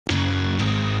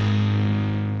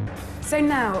So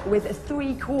now, with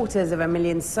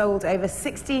 750,000 sold over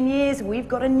 16 years, we've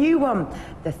got a new one,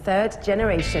 the third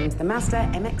generation, the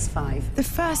Mazda MX5. The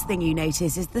first thing you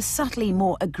notice is the subtly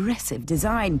more aggressive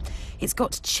design. It's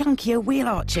got chunkier wheel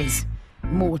arches,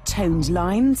 more toned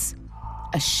lines,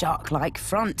 a shark-like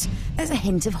front. There's a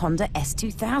hint of Honda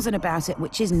S2000 about it,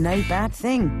 which is no bad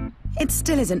thing. It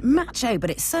still isn't macho, but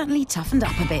it's certainly toughened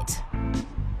up a bit.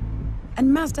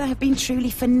 And Mazda have been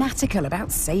truly fanatical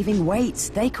about saving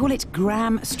weight. They call it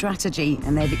gram strategy,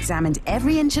 and they've examined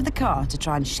every inch of the car to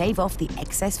try and shave off the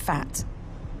excess fat.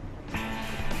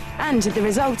 And the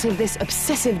result of this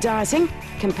obsessive dieting,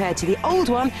 compared to the old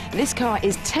one, this car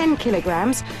is 10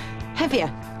 kilograms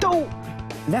heavier. Oh!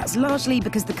 That's largely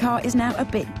because the car is now a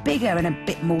bit bigger and a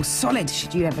bit more solid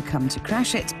should you ever come to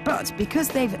crash it. But because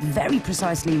they've very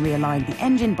precisely realigned the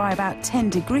engine by about 10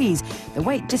 degrees, the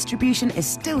weight distribution is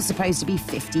still supposed to be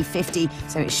 50-50,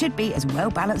 so it should be as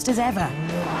well balanced as ever.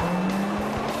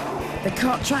 The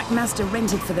kart track Mazda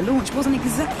rented for the launch wasn't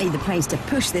exactly the place to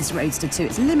push this roadster to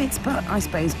its limits, but I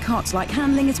suppose karts-like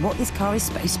handling is what this car is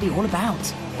supposed to be all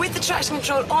about. With the traction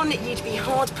control on, you'd be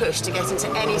hard-pushed to get into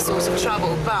any sort of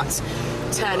trouble, but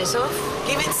turn it off,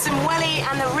 give it some welly,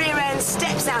 and the rear end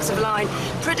steps out of line,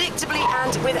 predictably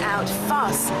and without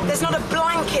fuss. There's not a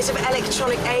blanket of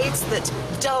electronic aids that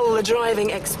dull the driving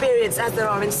experience as there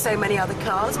are in so many other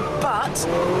cars, but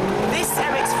this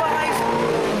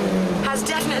MX-5 has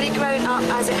definitely grown up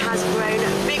as it has grown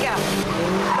bigger,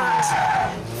 but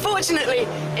fortunately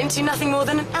into nothing more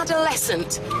than an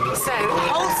adolescent. So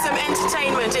wholesome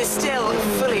entertainment is still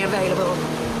fully available.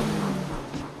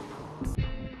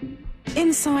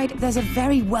 Inside, there's a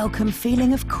very welcome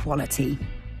feeling of quality.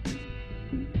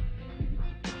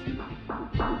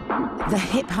 The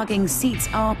hip-hugging seats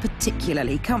are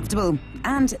particularly comfortable,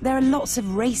 and there are lots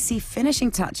of racy finishing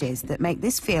touches that make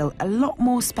this feel a lot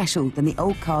more special than the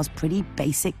old car's pretty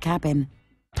basic cabin.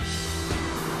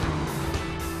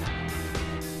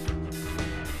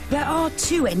 There are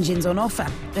two engines on offer.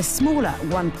 The smaller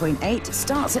 1.8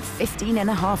 starts at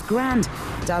 15.5 grand,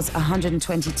 does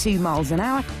 122 miles an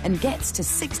hour and gets to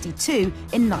 62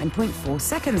 in 9.4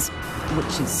 seconds,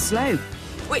 which is slow.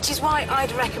 Which is why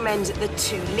I'd recommend the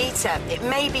 2-litre. It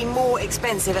may be more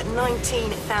expensive at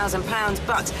 £19,000,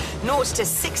 but 0 to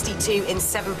 62 in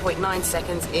 7.9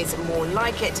 seconds is more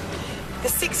like it. The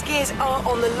 6 gears are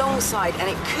on the long side, and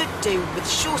it could do with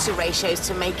shorter ratios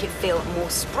to make it feel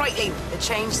more sprightly. The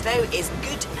change, though, is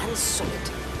good and solid.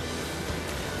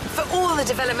 For all the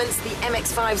developments, the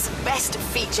MX-5's best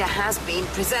feature has been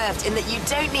preserved in that you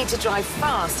don't need to drive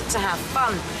fast to have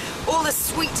fun. All the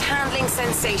sweet handling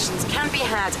sensations can be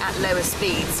had at lower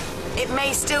speeds. It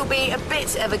may still be a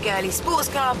bit of a girly sports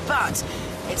car, but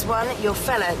it's one your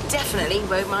fella definitely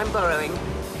won't mind borrowing.